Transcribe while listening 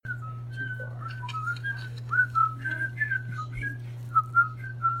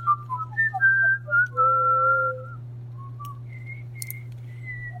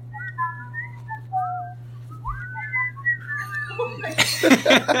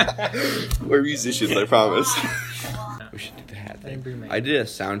We're musicians, I promise. We should do the hat thing. I did a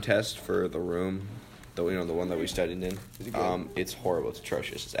sound test for the room, the one that we studied in. It's horrible. It's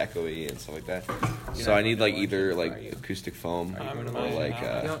atrocious. It's echoey and stuff like that. So I need like either like acoustic foam or like.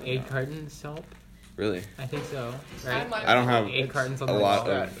 Egg cartons help. Really? I think so. Right? I don't have egg cartons on a the lot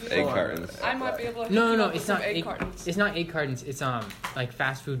wall. of egg cartons. I might be able to. No. It's not egg cartons. It's not egg cartons. It's like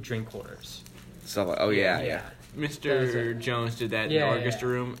fast food drink holders. Stuff like yeah. Mr. Jones did that in the orchestra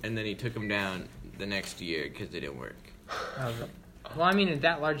room, and then he took them down the next year because they didn't work. Well, I mean, in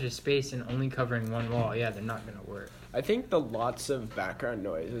that large a space and only covering one wall, they're not going to work. I think the lots of background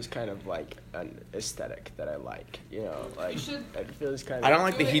noise is kind of like an aesthetic that I like. You know, like it feels kind of. I don't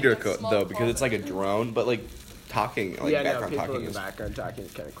like the heater though because it's like a drone, but like talking, like background people talking in the background talking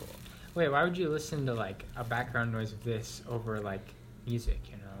is kind of cool. Wait, why would you listen to like a background noise of this over like music?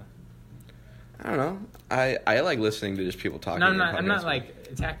 You know. I don't know. I like listening to just people talking. No, I'm not like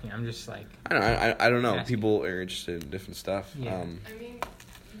attacking. I'm just like. I don't know. People are interested in different stuff. Yeah. I mean,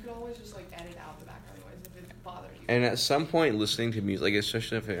 you could always just like edit out the background noise if it bothers you. And at some point, listening to music, like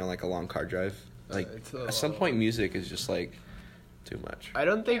especially if you're on like a long car drive, like at some point, music is just like too much. I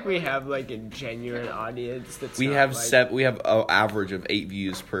don't think we have like a genuine audience. We have we have an average of 8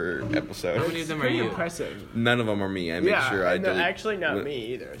 views per episode. How many of them are you? Impressive. None of them are me. I make sure I delete. Actually, not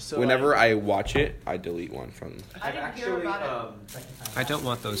me either. So whenever I watch it, I delete one from. I didn't hear about it. I don't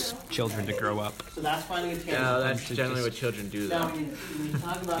want those children to grow up. So that's finding a table. No, that's generally what children do, though. When you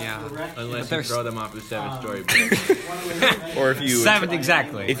talk about Unless you throw them off a 7-story building. Or if you 7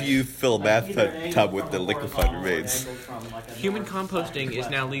 exactly. If you fill a bathtub with the liquefied remains. Human composting is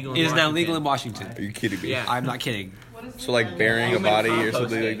now legal. It is now legal in Washington. Are you kidding me? Yeah. I'm not kidding. So like burying a body or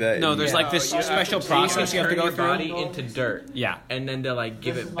something like that. No, there's like this special process you have to go your through. body into dirt. Yeah. And then to like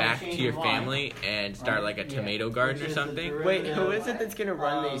give it back to your family and start like a tomato garden or something. Wait, who is it that's gonna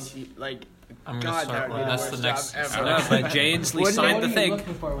run these? Like, I'm God, gonna start one. That's the next. Ever. But Jay Inslee signed the thing.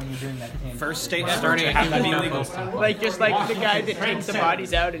 First state starting to have to be legal. Like just like the guy that takes the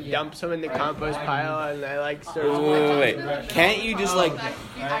bodies out and dumps them in the compost pile, and I like starts. Wait. Can't you just like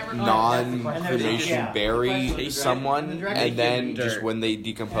non-cremation bury someone and then just when they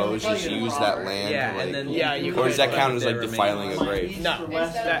decompose, just use that land? Yeah, to, like, and then or does that count as like defiling a grave? No,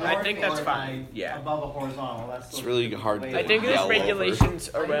 I think that's fine. Yeah. Above a horizontal. It's really hard. To I think there's yell over. regulations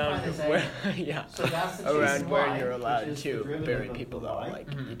around where, around where side, you're allowed which is to the derivative bury of people the though. y. Like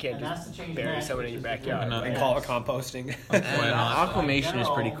you can't And that's just the change bury in someone in your backyard. And call it composting. Aquamation is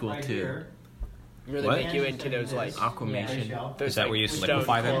pretty cool right too. here, Really What? make you into those like Aquamation. those, Is that like, where you stone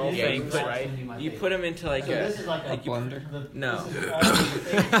liquefy them? coral Yeah, you things, put- right? You put them into like So a this is like a blender? No.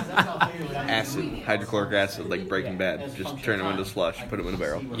 Acid, hydrochloric acid, like Breaking Bad. Just turn them into slush, put them in a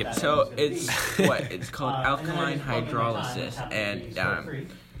barrel. Yep. So it's it's called alkaline hydrolysis, and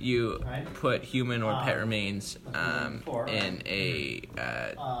you put human or pet remains in a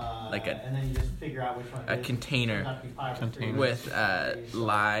like a container with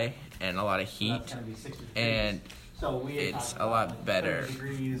lye and a lot of heat, and it's a lot better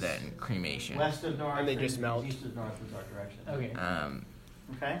than cremation. And they just melt. Okay.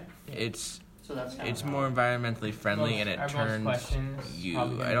 Okay. It's more environmentally friendly, and it turns you.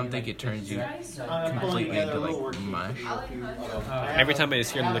 I don't think it turns you completely into like mush. Every time I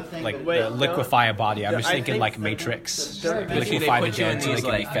just hear liquefy a body, I'm just thinking like Matrix. Liquefy the put you in dead so they these,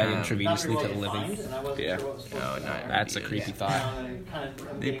 can be like, fed intravenously to the living. Yeah. No, not That's a really. creepy thought.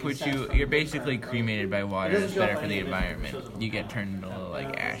 They put you. You're basically cremated by water. It's better for the environment. You get turned into a little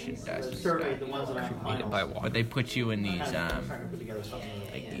like ash and dust and stuff. Cremated by water. But they put you in these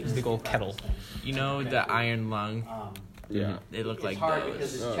like these. Big old kettle. You know the iron lung? Yeah. They look like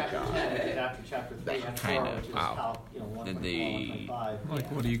those. Kind of. Wow. And they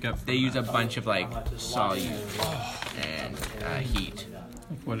Like, what do you get? they use a bunch of like solute and heat.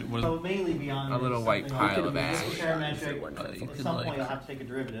 What So mainly beyond A little white pile of ash. Parametric. But you At could some point, like, I'll have to take a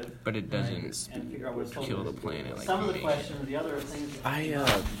derivative but it doesn't and figure out what it's kill the planet like Some of the cremation. questions, the other things.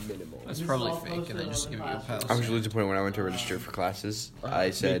 That's probably fake, and they just give you a pass. I was really disappointed when I went to register for classes.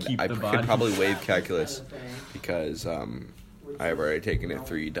 I said keep I the could body. probably waive calculus because I've already taken it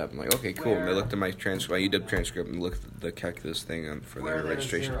through UW. I'm like, okay, cool. And they looked at my transcript, my UW transcript, and looked at the calculus thing for their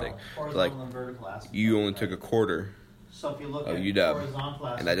registration thing. They're like, you only took a quarter So if you look of at UW, horizontal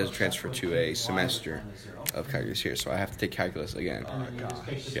and that doesn't transfer to a semester of calculus here. So I have to take calculus again.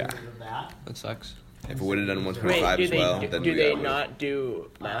 Yeah. That sucks. If it would have done Wait, 125 do as well, they then do we they got not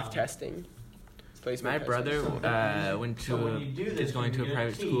do math testing? My brother is going to a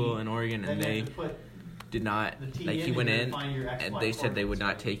private school in Oregon, and they did not, like, he went in and they said they would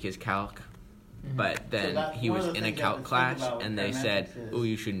not take his calc But then he was in a calc class, and they said, "Oh,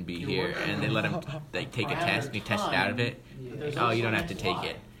 you shouldn't be here," and they let him like take a test, and he tested out of it. Oh, you don't have to take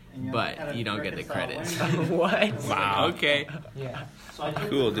it, but you don't get the credits. What? Wow. Okay. Yeah.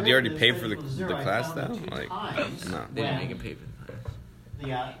 Cool. Did you already pay for the class though? Like, no. They didn't make him pay for the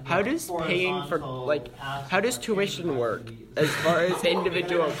class. How does paying for, like, how does tuition work as far as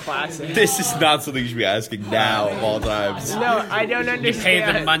individual classes? This is not something you should be asking now of all times. No, I don't You understand. pay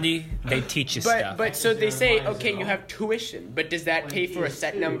them money, they teach you stuff. But so they say, okay, you have tuition, but does that pay for a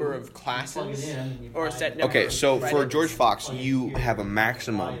set number of classes or a set number? Okay, of so for credits? George Fox, you have a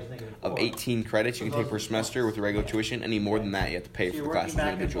maximum of 18 credits you can take per semester with your regular tuition. Any more than that, you have to pay for the classes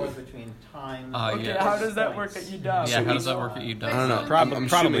individually. Okay, how does that work at UW? Yeah, how does that work at UW? I don't know. Probably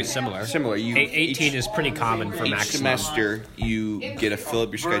assuming- similar. Similar. You 18 is pretty common for each maximum. semester you get to fill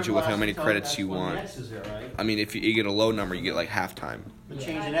up your schedule with how many credits you want. I mean, if you get a low number, you get like half time.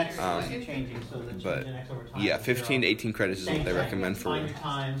 Changing X, changing so that But changing X over time. yeah, 15 to 18 credits is what they recommend for.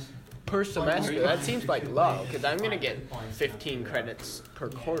 Per semester? That seems like low, because I'm going to get 15 credits per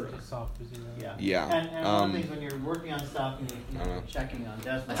quarter. Yeah. And one of the things when you're working on stuff and you're checking on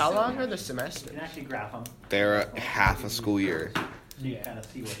decimals, How long are the you semesters? can actually graph them. They're half a school year. You kind of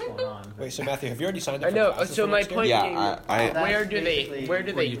see what's going on. Wait, so Matthew, have you already signed I up for know, classes so for my next year? point being, Yeah, I where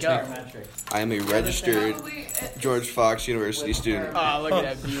do they go? I am a registered George Fox University student. Oh, look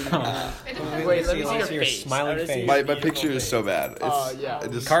at that beauty. Wait, let me see your see your face. smiling I wanna see face. your My picture is so bad. It's, Oh, yeah. I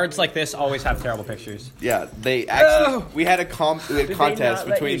just, Cards like this always have terrible pictures. yeah, they actually we had a Did they contest not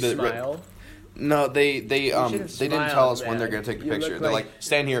let between you the smile? no they should've they didn't smiled, tell us when man. they're gonna take the You picture. look They're like- like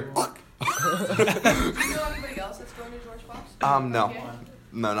stand here. Do you know anybody else that's going to George Fox? No. Okay.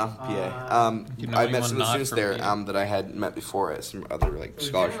 No, not PA. You know I met anyone some of the not students from there PA? that I had met before at some other like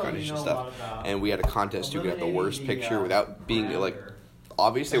scholarship foundation stuff, and we had a contest who got the worst picture without being like.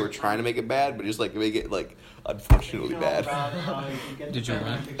 Obviously, we're trying to make it bad, but just like make it like unfortunately bad. Did you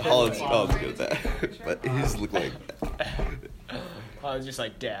win? Holland's good at that, but his look like. I was just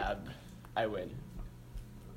like, dab. I win.